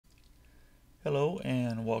Hello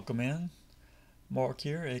and welcome in. Mark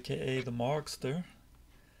here, aka the Markster.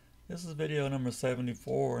 This is video number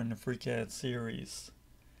 74 in the FreeCAD series.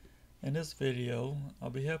 In this video,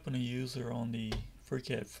 I'll be helping a user on the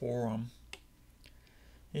FreeCAD forum.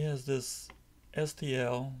 He has this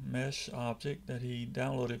STL mesh object that he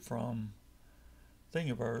downloaded from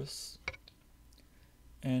Thingiverse,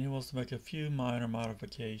 and he wants to make a few minor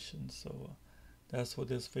modifications. So that's what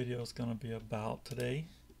this video is going to be about today.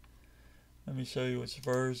 Let me show you which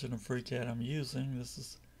version of FreeCAD I'm using. This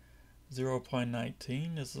is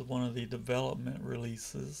 0.19. This is one of the development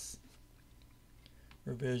releases.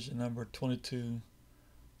 Revision number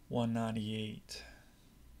 22198.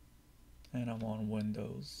 And I'm on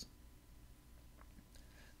Windows.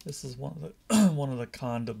 This is one of the one of the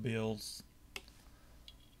Conda builds.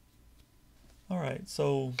 Alright,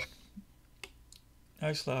 so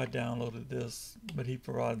actually I downloaded this, but he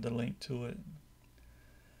provided the link to it.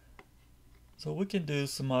 So we can do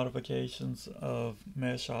some modifications of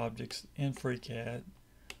mesh objects in FreeCAD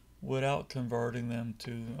without converting them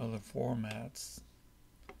to other formats.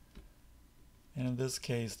 And in this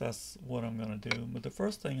case, that's what I'm going to do. But the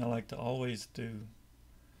first thing I like to always do,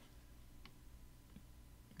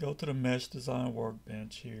 go to the Mesh Design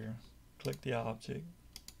Workbench here, click the object,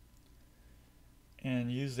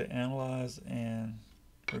 and use the Analyze and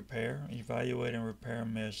Repair, Evaluate and Repair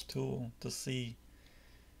Mesh tool to see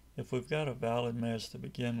if we've got a valid mesh to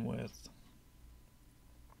begin with.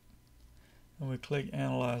 And we click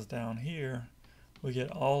Analyze down here, we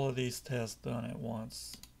get all of these tests done at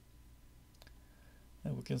once.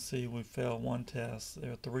 And we can see we failed one test.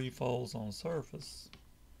 There are 3 folds on surface.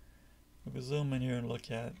 If we zoom in here and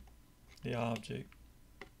look at the object,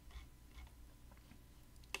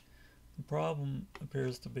 the problem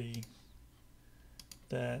appears to be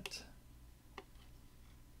that,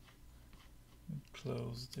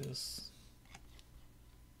 close this.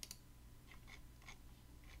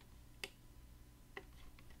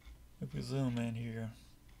 If we zoom in here,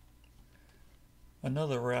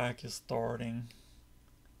 another rack is starting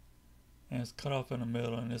and it's cut off in the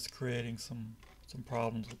middle, and it's creating some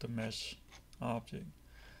problems with the mesh object.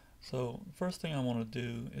 So first thing I want to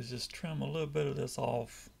do is just trim a little bit of this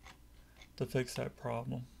off to fix that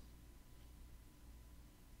problem.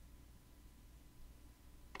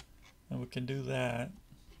 And we can do that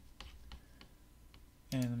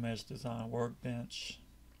in the Mesh Design Workbench.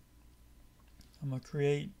 I'm going to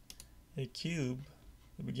create a cube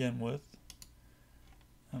to begin with.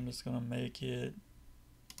 I'm just going to make it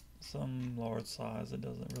some large size. It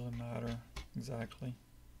doesn't really matter exactly.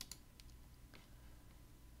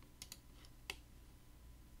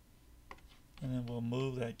 And then we'll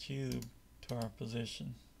move that cube to our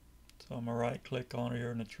position. So I'm going to right click on it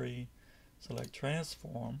here in the tree, select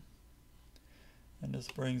Transform. And this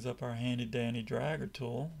brings up our handy dandy dragger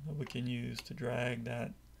tool that we can use to drag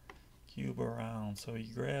that cube around. So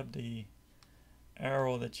you grab the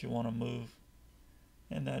arrow that you want to move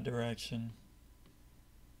in that direction,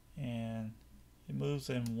 and it moves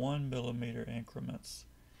in 1 millimeter increments.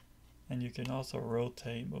 And you can also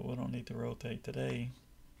rotate, but we don't need to rotate today,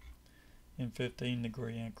 in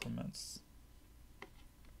 15-degree increments. I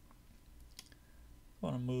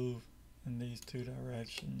want to move in these 2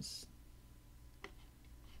 directions.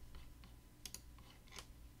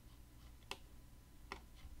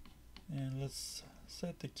 And let's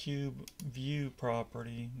set the cube view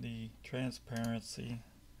property, the transparency,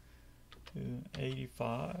 to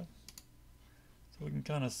 85. So we can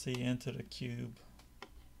kind of see into the cube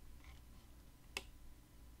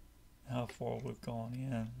how far we've gone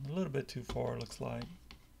in. A little bit too far, it looks like.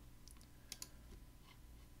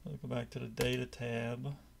 We'll go back to the Data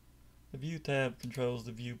tab. The View tab controls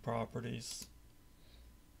the view properties.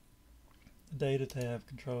 The Data tab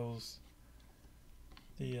controls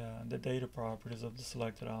the data properties of the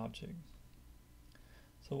selected object.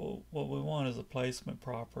 So what we want is a placement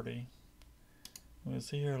property. We'll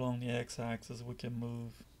see here along the x-axis we can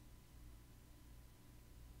move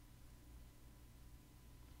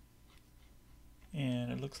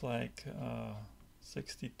and it looks like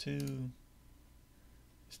 62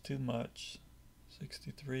 is too much,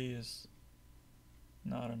 63 is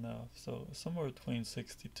not enough, so somewhere between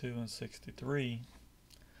 62 and 63.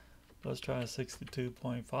 Let's try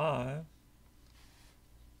 62.5,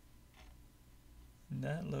 and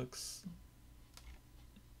that looks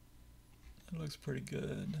pretty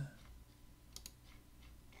good.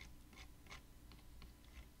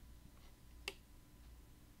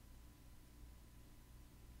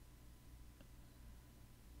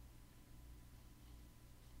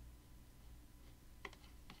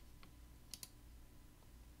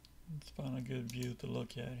 Let's find a good view to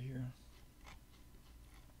look at here.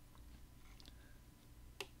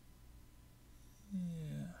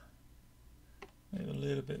 Yeah, maybe a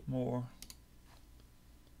little bit more.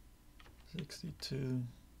 62.45.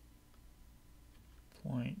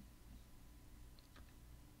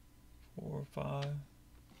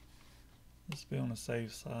 Let's be on the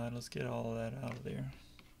safe side. Let's get all of that out of there.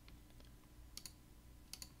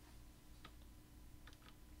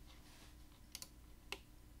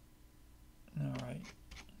 Alright.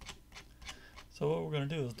 So what we're going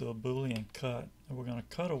to do is do a boolean cut. And we're going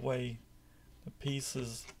to cut away the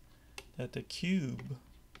pieces that the cube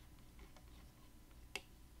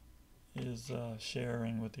is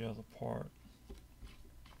sharing with the other part.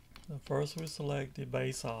 So first we select the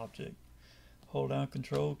base object. Hold down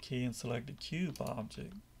Control key and select the cube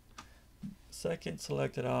object. Second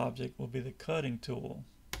selected object will be the cutting tool.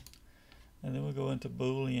 And then we go into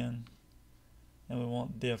boolean and we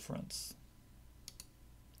want difference.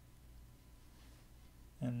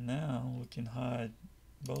 And now we can hide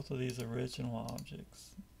both of these original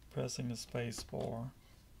objects, pressing the space bar.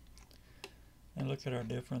 And look at our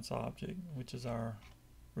difference object, which is our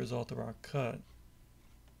result of our cut.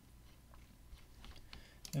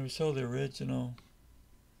 And we show the original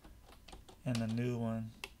and the new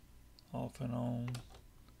one off and on.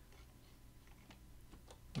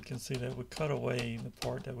 We can see that we cut away the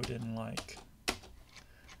part that we didn't like,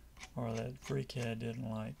 or that FreeCAD didn't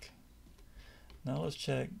like. Now let's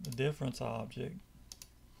check the difference object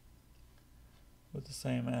with the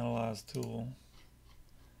same analyze tool,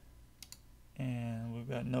 and we've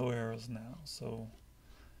got no errors now, so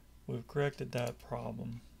we've corrected that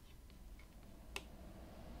problem.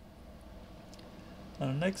 Now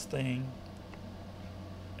the next thing,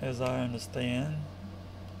 as I understand,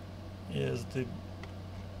 is the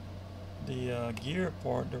gear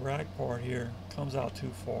part, the rack part here, comes out too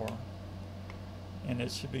far, and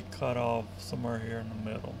it should be cut off somewhere here in the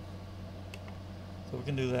middle. So we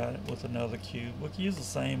can do that with another cube. We can use the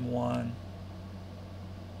same one,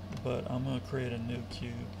 but I'm going to create a new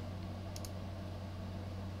cube.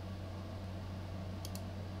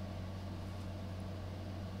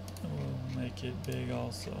 And we'll make it big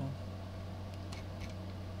also.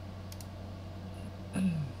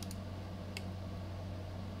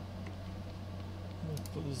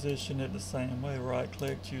 We'll position it the same way. Right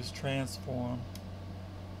click, choose transform.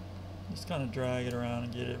 Just kind of drag it around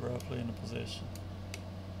and get it roughly in the position.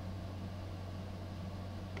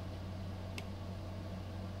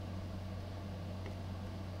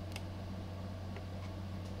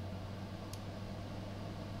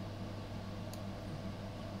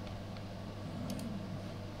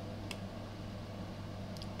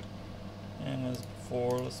 And as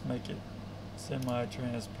before, let's make it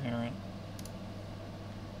semi-transparent.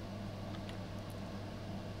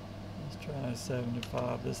 Try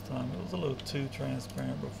 75 this time. It was a little too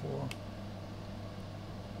transparent before.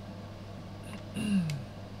 And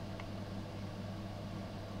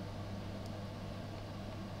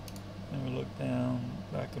we look down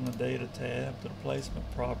back on the data tab to the placement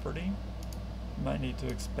property. You might need to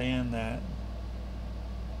expand that.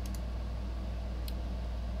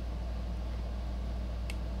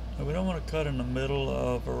 And we don't want to cut in the middle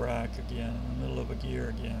of a rack again, in the middle of a gear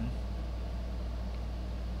again.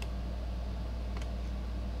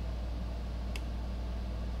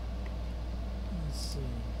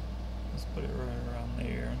 Let's put it right around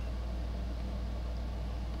there.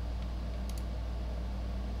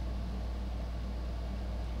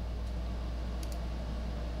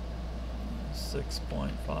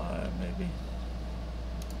 .5 maybe.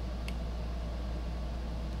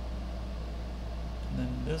 And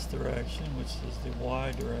then this direction, which is the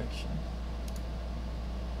Y direction.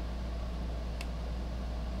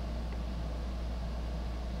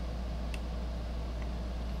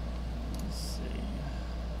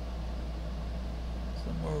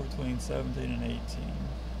 Between 17 and 18.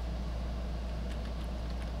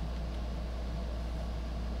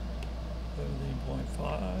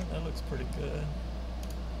 17.5, that looks pretty good.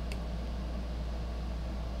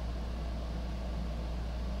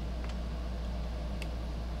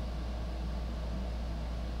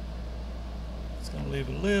 It's going to leave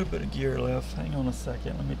a little bit of gear left. Hang on a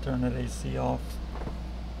second, let me turn that AC off.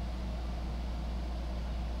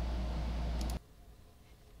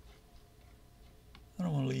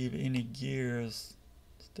 Leave any gears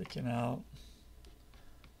sticking out.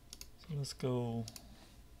 So let's go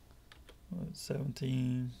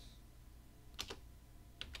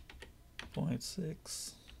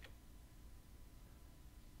 17.6.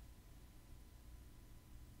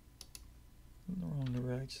 In the wrong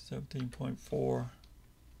direction. 17.4.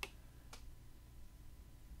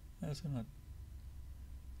 That's gonna,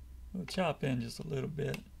 we'll chop in just a little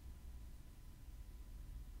bit.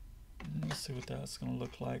 Let's see what that's going to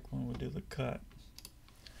look like when we do the cut.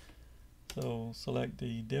 So select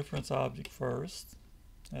the difference object first.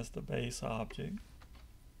 That's the base object.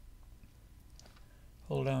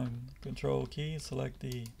 Hold down Control key, select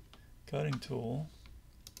the cutting tool,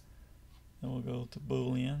 and we'll go to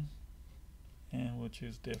boolean, and we'll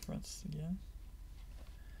choose difference again.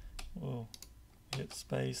 We'll hit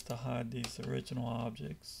space to hide these original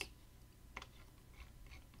objects.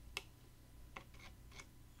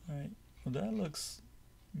 Alright, well that looks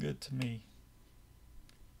good to me.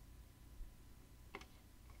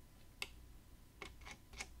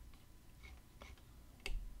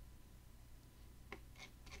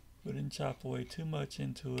 We didn't chop away too much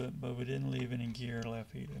into it, but we didn't leave any gear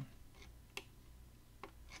left either.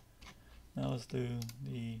 Now let's do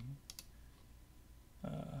the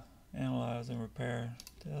analyze and repair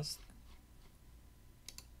test,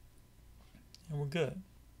 and we're good.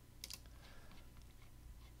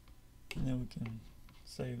 And then we can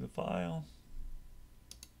save the file.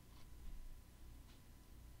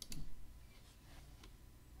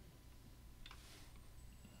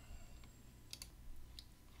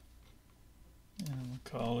 And we'll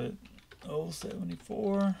call it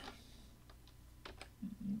 074.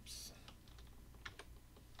 Oops.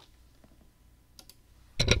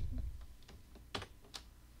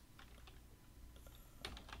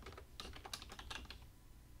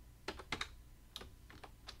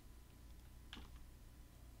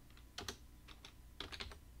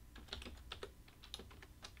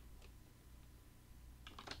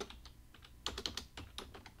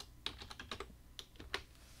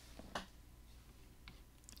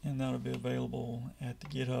 And that'll be available at the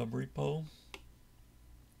GitHub repo.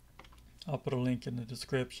 I'll put a link in the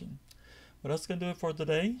description. But that's going to do it for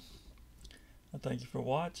today. I thank you for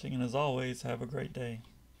watching, and as always, have a great day.